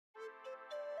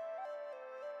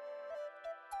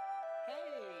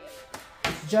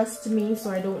It's just me, so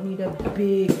I don't need a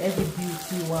big heavy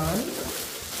duty one.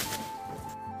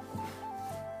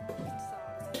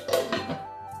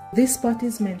 This pot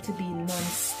is meant to be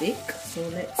non-stick, so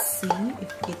let's see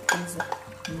if it is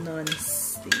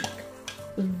non-stick.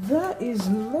 That is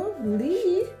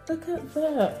lovely. Look at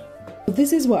that.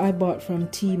 This is what I bought from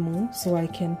Temu, so I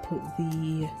can put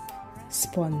the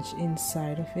sponge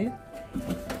inside of it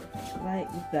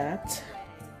like that.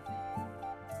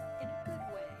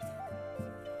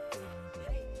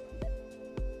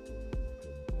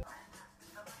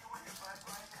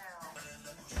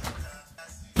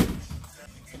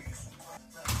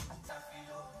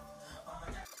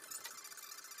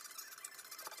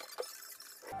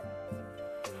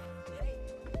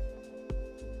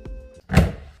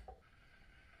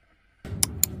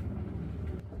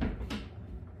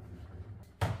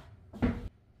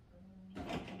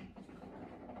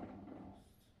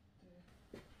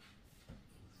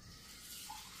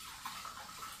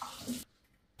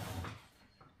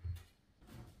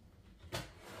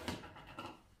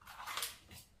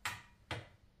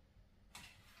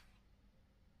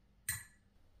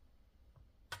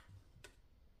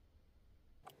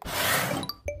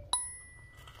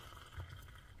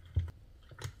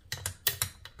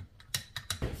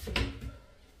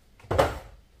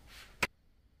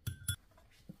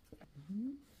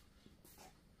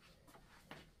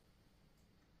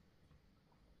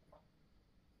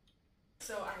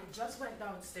 So I just went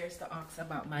downstairs to ask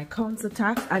about my council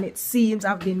tax, and it seems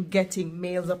I've been getting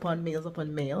mails upon mails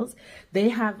upon mails. They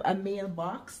have a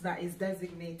mailbox that is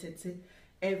designated to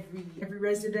every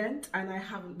resident, and I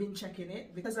haven't been checking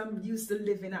it because I'm used to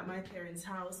living at my parents'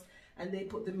 house and they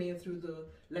put the mail through the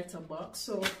letterbox.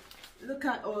 So look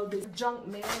at all the junk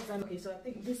mails. And okay, so I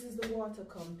think this is the water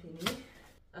company.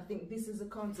 I think this is the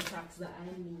council tax that I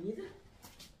need.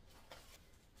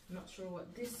 Not sure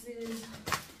what this is.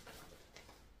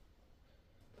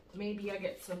 Maybe I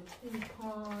get some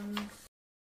coupons.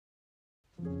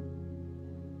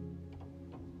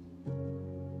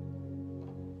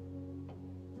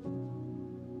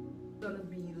 Gonna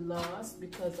be lost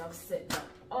because I've set that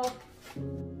up.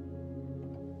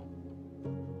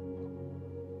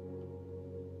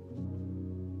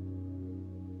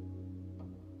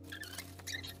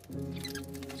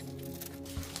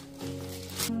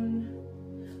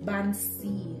 Band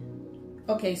C.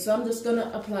 Okay, so I'm just gonna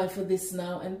apply for this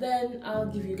now, and then I'll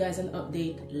give you guys an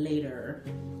update later.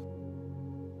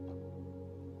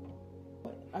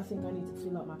 I think I need to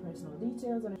fill out my personal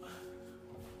details and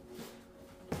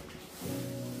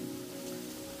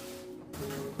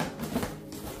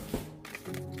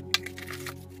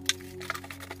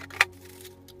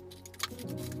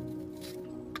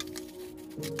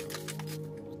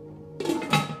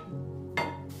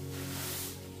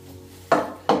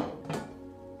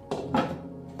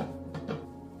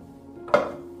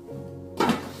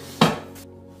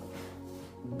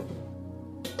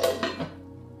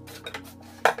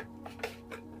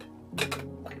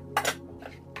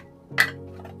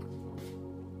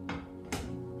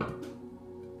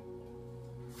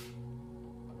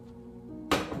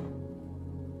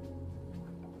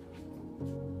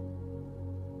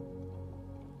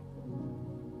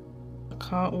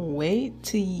can't wait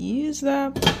to use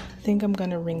them. I think I'm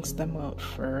gonna rinse them out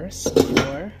first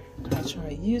before I try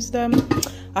to use them.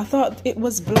 I thought it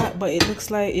was black, but it looks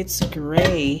like it's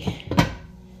gray.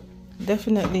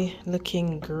 Definitely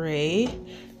looking gray.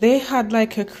 They had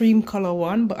like a cream color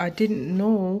one, but I didn't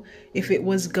know if it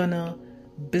was gonna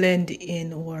blend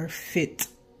in or fit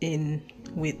in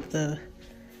with the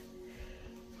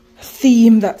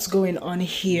theme that's going on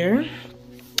here.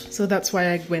 So that's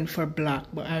why I went for black,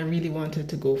 but I really wanted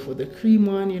to go for the cream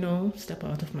one, you know, step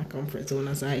out of my comfort zone,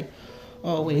 as I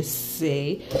always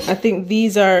say. I think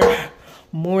these are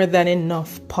more than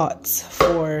enough pots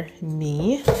for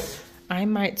me. I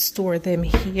might store them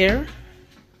here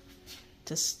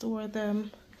to store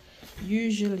them.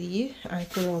 Usually I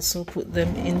could also put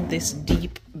them in this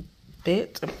deep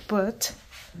bit, but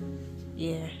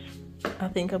yeah, I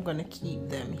think I'm gonna keep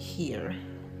them here.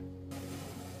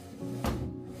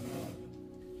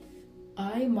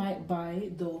 I might buy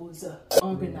those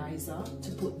organizer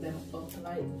to put them up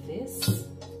like this.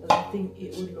 I think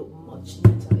it would look much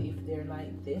neater if they're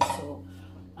like this. So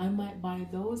I might buy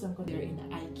those. I'm going to in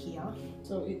IKEA.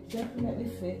 So it definitely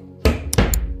fit.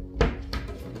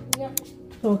 Yep.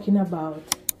 Talking about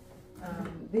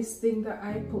this thing that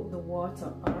I put the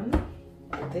water on.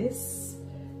 This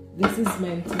is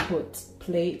meant to put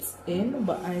plates in,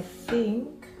 but I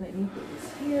think, let me put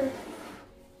this here.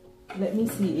 Let me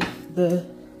see if the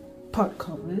pot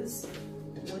covers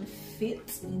would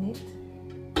fit in it.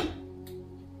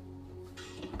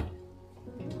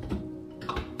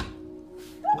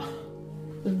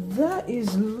 that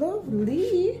is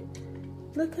lovely.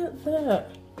 Look at that.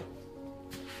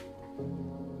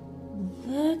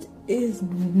 That is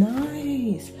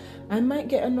nice. I might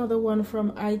get another one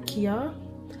from IKEA.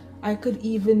 I could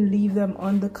even leave them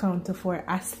on the counter for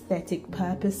aesthetic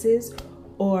purposes,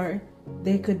 or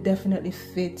they could definitely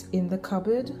fit in the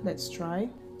cupboard. Let's try.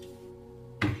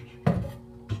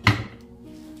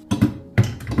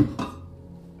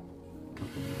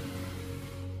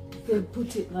 Could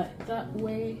put it like that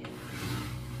way,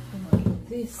 or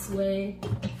this way.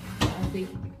 I think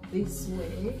this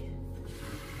way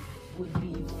would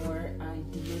be more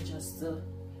ideal, just to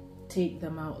take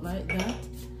them out like that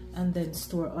and then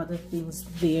store other things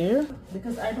there,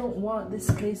 because I don't want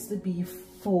this place to be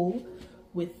full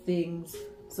with things,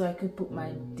 so I could put my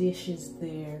dishes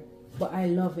there. But I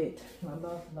love it. I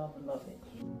love it.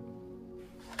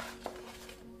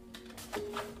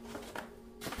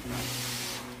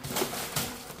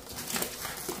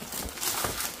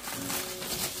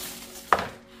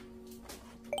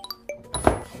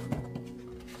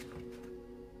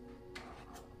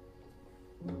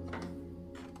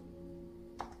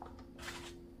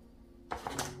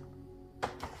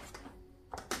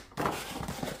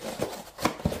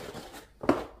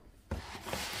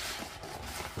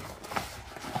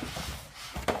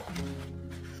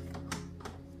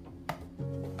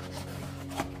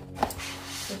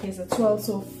 Okay, so 12,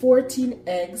 so 14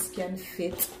 eggs can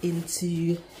fit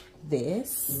into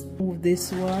this. Move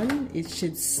this one, it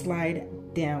should slide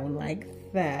down like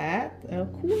that. How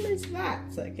cool is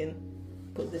that? So I can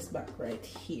put this back right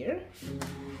here.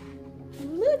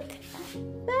 Look at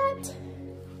that.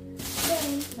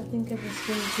 Then I think I'm just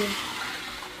going to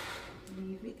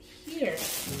leave it here,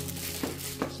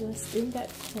 just in that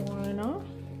corner.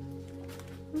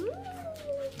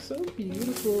 So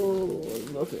beautiful.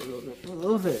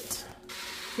 Love it.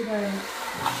 Should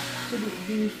it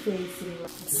be facing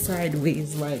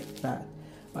sideways like that?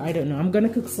 But I don't know. I'm gonna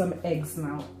cook some eggs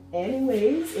now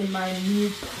anyways in my new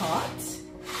pot.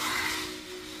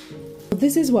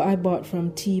 This is what I bought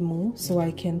from Temu, so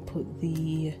I can put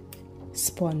the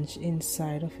sponge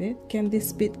inside of it. Can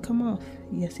this bit come off?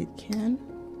 Yes, it can.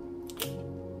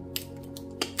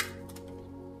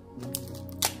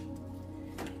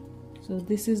 So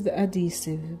this is the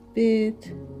adhesive bit,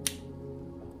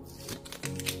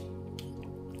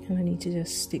 and I need to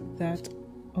just stick that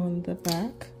on the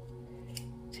back.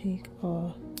 Take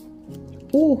off.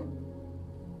 Oh!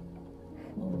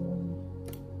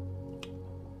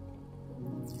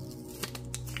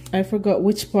 I forgot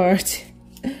which part.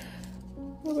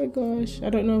 Oh my gosh, I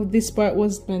don't know if this part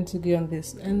was meant to be on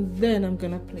this. And then I'm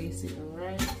gonna place it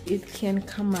right. It can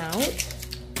come out.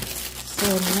 So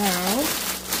now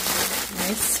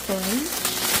my sponge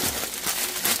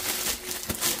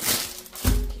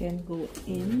can go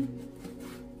in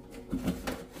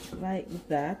like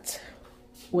that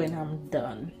when I'm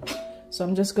done. So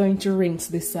I'm just going to rinse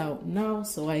this out now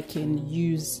so I can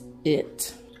use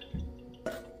it.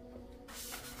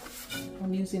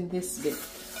 I'm using this bit.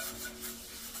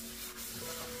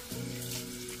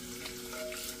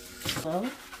 Well,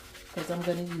 because I'm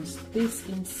going to use this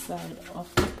inside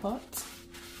of the pot.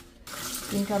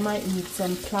 I think I might need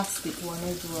some plastic one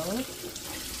as well.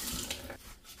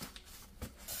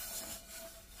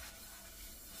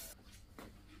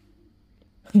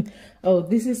 Oh,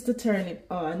 this is to turn it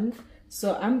on.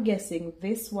 So I'm guessing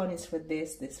this one is for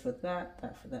this for that,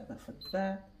 that for that, that for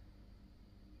that.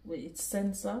 With its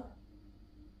sensor.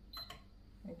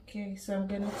 Okay, so I'm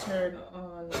gonna turn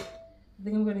on, I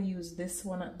think I'm gonna use this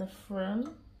one at the front.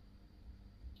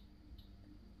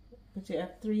 Put it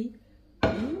at 3.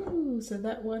 Ooh, so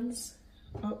that one's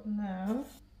up now.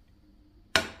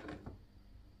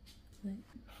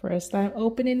 First time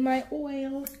opening my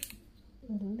oil.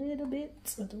 A little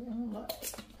bit, I don't know a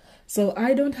lot. So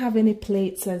I don't have any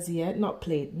plates as yet, not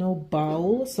plate, no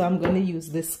bowl. So I'm gonna use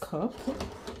this cup.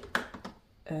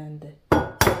 And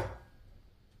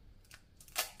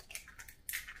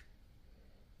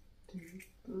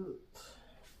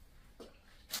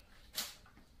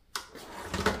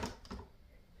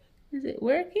is it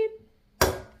working?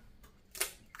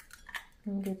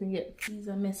 I'm getting it. These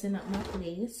are messing up my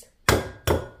place.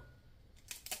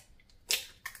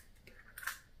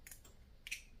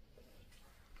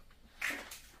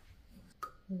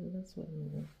 That's what I'm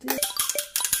gonna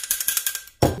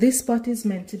do. This pot is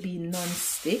meant to be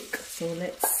non-stick, so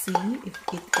let's see if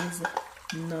it is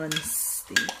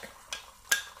non-stick.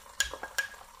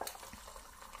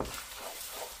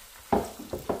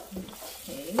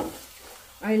 Okay,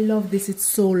 I love this, it's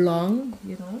so long,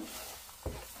 you know.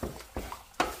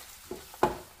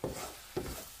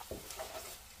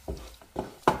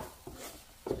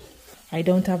 I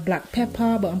don't have black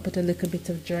pepper, but I'm put a little bit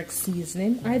of jerk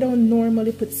seasoning. I don't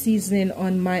normally put seasoning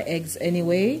on my eggs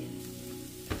anyway.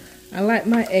 I like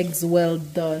my eggs well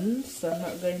done, so I'm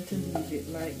not going to leave it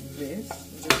like this.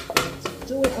 I'm just going to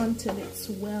do it until it's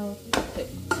well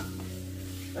cooked.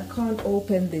 I can't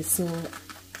open this, so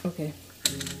okay.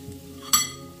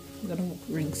 I'm gonna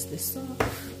rinse this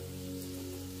off.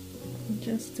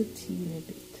 Just a teeny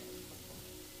bit.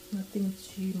 Nothing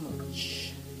too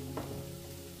much.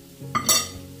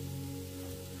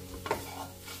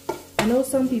 I know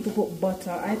some people put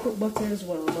butter. I put butter as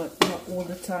well, but not all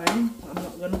the time. I'm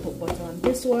not gonna put butter on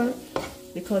this one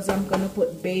because I'm gonna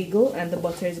put bagel and the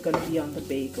butter is gonna be on the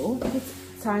bagel. It's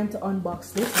time to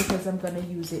unbox this because I'm gonna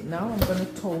use it now. I'm gonna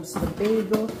toast the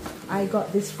bagel. I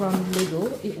got this from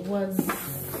Lidl. It was,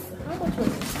 how much was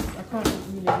it? I can't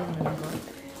really remember.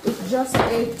 It's just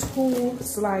a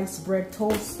 2-slice bread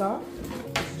toaster.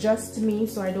 It's just me,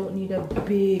 so I don't need a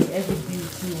big heavy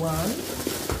duty one.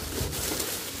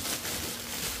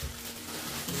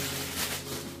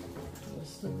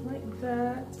 Just look like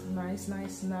that. Nice,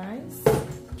 nice, nice.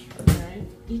 Right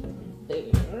in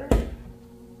there.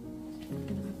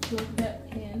 Plug that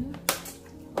in.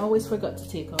 Always forgot to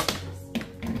take off this.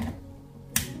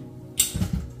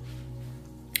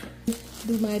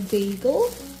 Do my bagel.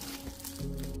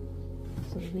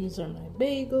 So these are my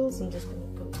bagels. I'm just gonna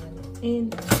put them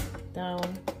in,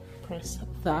 down, press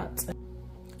that.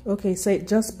 Okay, so it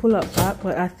just pull up back,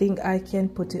 but I think I can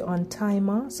put it on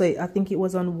timer. So I think it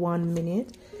was on 1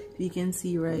 minute. You can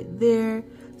see right there.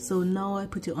 So now I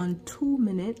put it on 2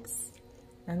 minutes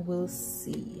and we'll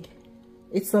see.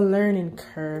 It's a learning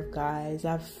curve, guys.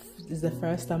 This is the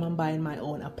first time I'm buying my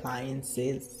own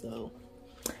appliances, so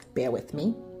bear with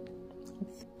me.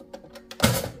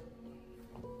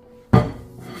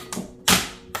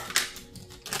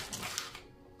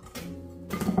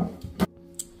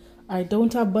 I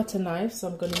don't have butter knife, so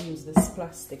I'm going to use this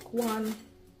plastic one.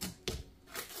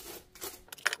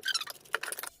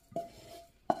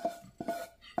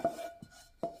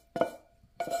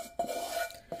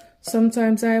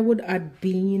 Sometimes I would add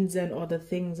beans and other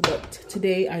things, but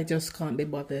today I just can't be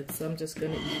bothered. So I'm just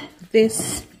going to eat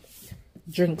this,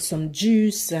 drink some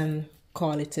juice, and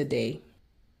call it a day.